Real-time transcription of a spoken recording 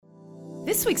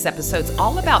This week's episode's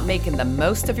all about making the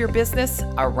most of your business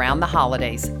around the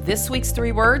holidays. This week's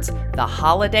 3 words, the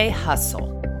holiday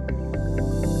hustle.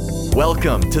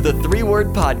 Welcome to the 3-Word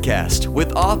Podcast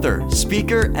with author,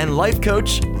 speaker, and life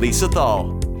coach, Lisa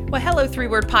Thal. Well, hello,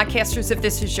 3-Word Podcasters. If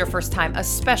this is your first time, a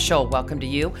special welcome to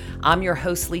you. I'm your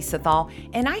host, Lisa Thal,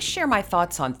 and I share my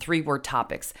thoughts on 3-word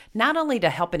topics, not only to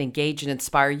help and engage and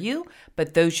inspire you,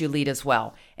 but those you lead as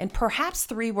well, and perhaps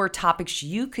 3-word topics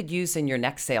you could use in your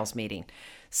next sales meeting.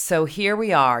 So here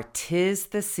we are, 'tis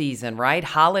the season, right?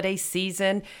 Holiday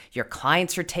season. Your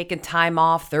clients are taking time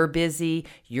off. They're busy.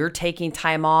 You're taking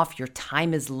time off. Your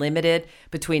time is limited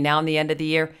between now and the end of the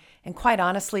year. And quite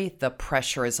honestly, the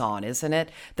pressure is on, isn't it?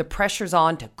 The pressure's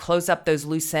on to close up those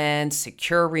loose ends,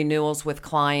 secure renewals with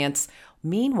clients.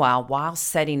 Meanwhile, while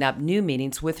setting up new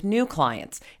meetings with new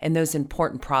clients and those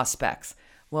important prospects.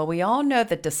 Well, we all know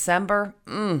that December,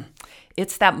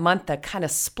 it's that month that kind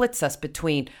of splits us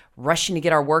between rushing to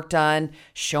get our work done,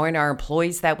 showing our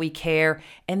employees that we care,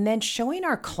 and then showing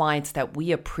our clients that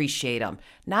we appreciate them,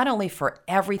 not only for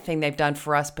everything they've done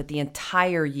for us, but the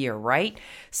entire year, right?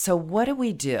 So what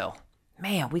do?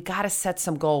 Man, we got to set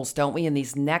some goals, don't we, in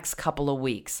these next couple of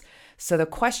weeks? So the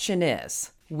question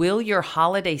is, will your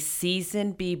holiday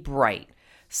season be bright?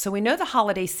 So we know the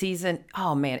holiday season,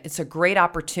 it's a great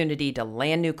opportunity to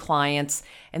land new clients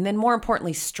and then more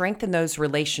importantly, strengthen those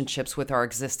relationships with our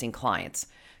existing clients.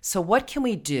 So what can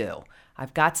we do?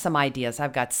 I've got some ideas.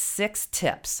 I've got 6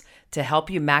 tips to help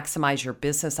you maximize your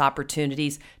business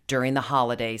opportunities during the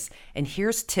holidays. And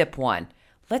here's tip 1.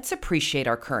 Let's appreciate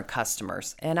our current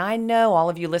customers. And I know all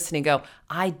of you listening go,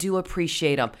 I do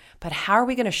appreciate them, but how are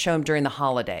we going to show them during the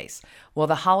holidays? Well,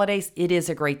 the holidays, it is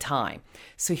a great time.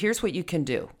 So here's what you can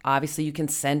do. Obviously, you can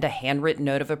send a handwritten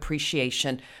note of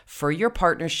appreciation for your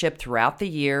partnership throughout the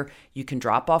year. You can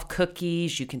drop off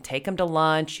cookies. You can take them to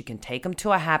lunch. You can take them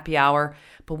to a happy hour.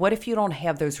 But what if you don't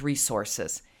have those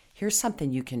resources? Here's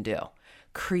something you can do.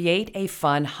 Create a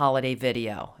fun holiday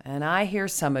video. And I hear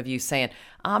some of you saying,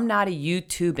 I'm not a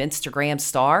YouTube, Instagram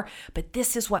star, but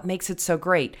this is what makes it so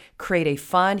great. Create a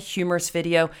fun, humorous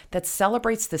video that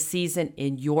celebrates the season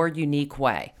in your unique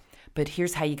way. But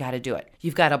here's how you got to do it.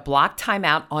 You've got to block time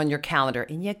out on your calendar,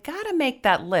 and you got to make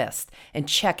that list and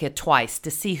check it twice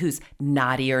to see who's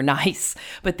naughty or nice.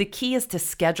 But the key is to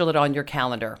schedule it on your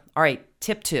calendar. All right,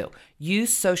 tip 2,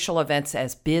 use social events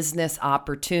as business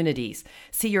opportunities.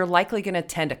 See, you're likely going to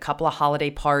attend a couple of holiday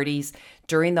parties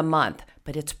during the month,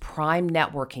 but it's prime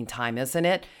networking time, isn't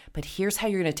it? But here's how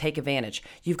you're going to take advantage.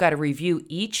 You've got to review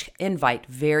each invite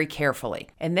very carefully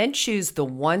and then choose the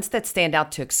ones that stand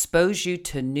out to expose you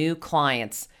to new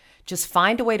clients. Just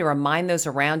find a way to remind those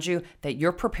around you that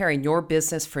you're preparing your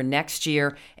business for next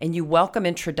year and you welcome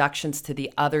introductions to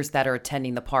the others that are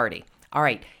attending the party. All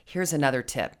right, here's another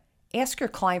tip. Ask your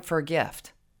client for a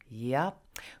gift. Yep.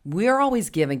 We're always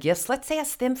giving gifts. Let's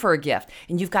ask them for a gift.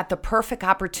 And you've got the perfect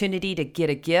opportunity to get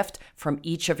a gift from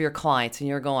each of your clients. And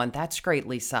you're going, that's great,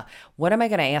 Lisa. What am I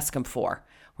going to ask them for?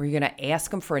 Well, you're going to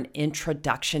ask them for an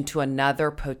introduction to another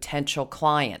potential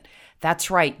client. That's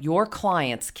right. Your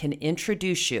clients can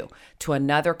introduce you to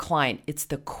another client. It's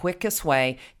the quickest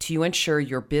way to ensure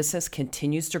your business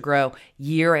continues to grow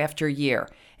year after year.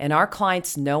 And our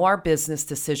clients know our business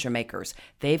decision makers.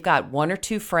 They've got 1 or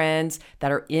 2 friends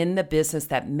that are in the business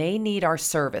that may need our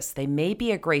service. They may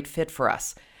be a great fit for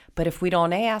us. But if we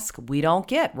don't ask, we don't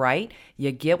get, right?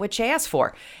 You get what you ask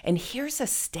for. And here's a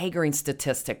staggering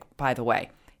statistic, by the way.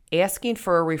 Asking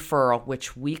for a referral,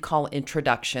 which we call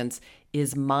introductions,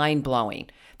 is mind-blowing.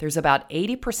 There's about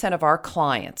 80% of our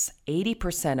clients,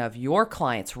 80% of your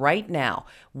clients right now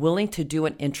willing to do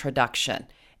an introduction.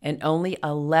 And only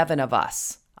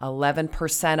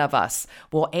 11% of us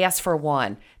will ask for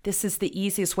one. This is the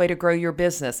easiest way to grow your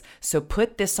business. So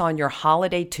put this on your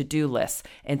holiday to-do list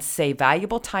and save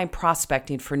valuable time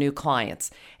prospecting for new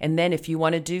clients. And then if you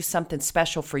want to do something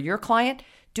special for your client,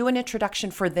 do an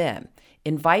introduction for them.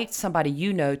 Invite somebody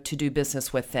you know to do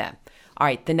business with them. All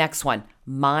right, the next one,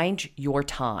 mind your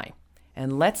time.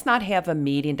 And let's not have a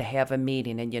meeting to have a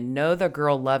meeting. And you know the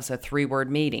girl loves a 3-word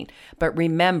meeting. But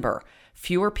remember,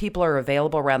 fewer people are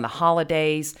available around the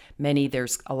holidays.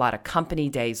 There's a lot of company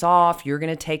days off. You're going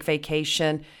to take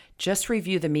vacation. Just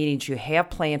review the meetings you have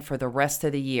planned for the rest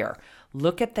of the year.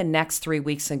 Look at the next 3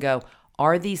 weeks and go,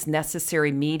 are these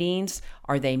necessary meetings?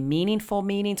 Are they meaningful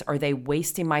meetings? Are they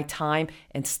wasting my time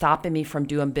and stopping me from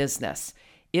doing business?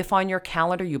 If on your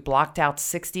calendar you blocked out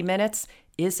 60 minutes,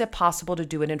 is it possible to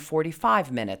do it in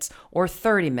 45 minutes or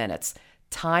 30 minutes?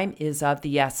 Time is of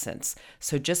the essence.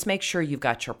 So just make sure you've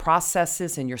got your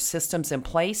processes and your systems in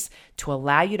place to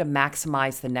allow you to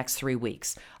maximize the next 3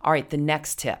 weeks. All right, the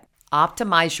next tip.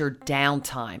 Optimize your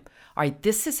downtime. All right,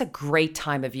 this is a great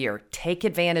time of year. Take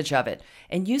advantage of it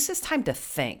and use this time to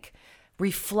think.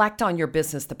 Reflect on your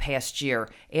business the past year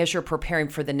as you're preparing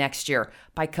for the next year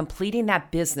by completing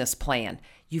that business plan.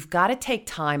 You've got to take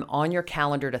time on your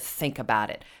calendar to think about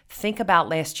it. Think about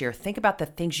last year. Think about the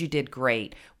things you did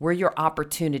great, where your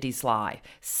opportunities lie.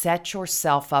 Set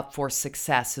yourself up for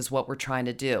success is what we're trying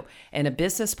to do. And a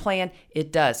business plan,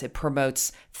 it does. It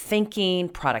promotes thinking,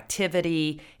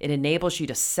 productivity. It enables you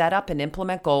to set up and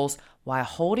implement goals while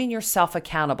holding yourself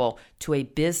accountable to a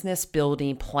business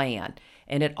building plan.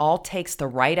 And it all takes the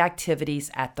right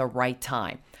activities at the right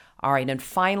time. All right, and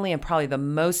finally, and probably the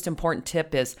most important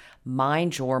tip is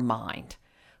mind your mind.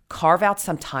 Carve out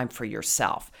some time for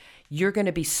yourself. You're going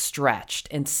to be stretched,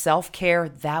 and self-care,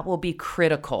 that will be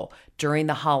critical during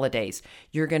the holidays.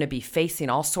 You're going to be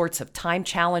facing all sorts of time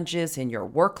challenges in your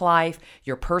work life,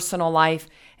 your personal life,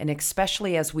 and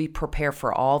especially as we prepare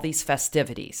for all these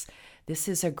festivities. This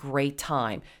is a great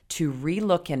time to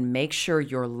relook and make sure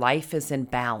your life is in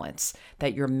balance,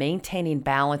 that you're maintaining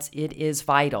balance. It is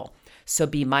vital. So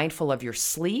be mindful of your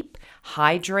sleep,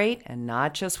 hydrate, and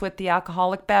not just with the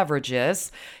alcoholic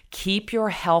beverages. Keep your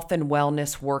health and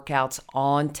wellness workouts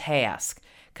on task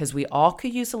because we all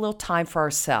could use a little time for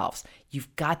ourselves.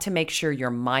 You've got to make sure you're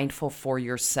mindful for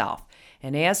yourself.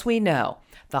 And as we know,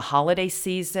 the holiday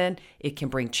season, it can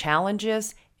bring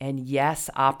challenges and yes,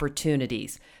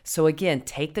 opportunities. So again,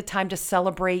 take the time to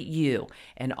celebrate you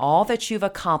and all that you've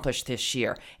accomplished this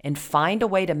year and find a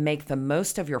way to make the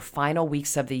most of your final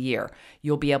weeks of the year.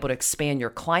 You'll be able to expand your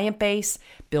client base,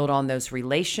 build on those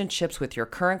relationships with your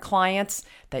current clients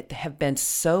that have been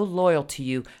so loyal to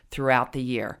you throughout the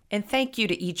year. And thank you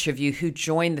to each of you who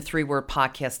join the 3-Word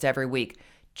Podcast every week.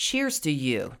 Cheers to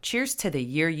you. Cheers to the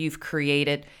year you've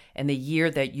created and the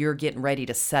year that you're getting ready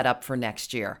to set up for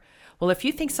next year. Well, if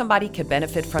you think somebody could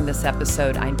benefit from this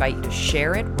episode, I invite you to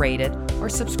share it, rate it, or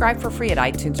subscribe for free at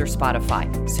iTunes or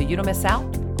Spotify so you don't miss out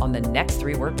on the next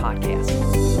 3-Word Podcast.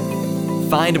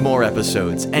 Find more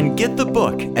episodes and get the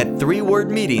book at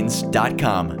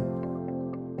 3wordmeetings.com.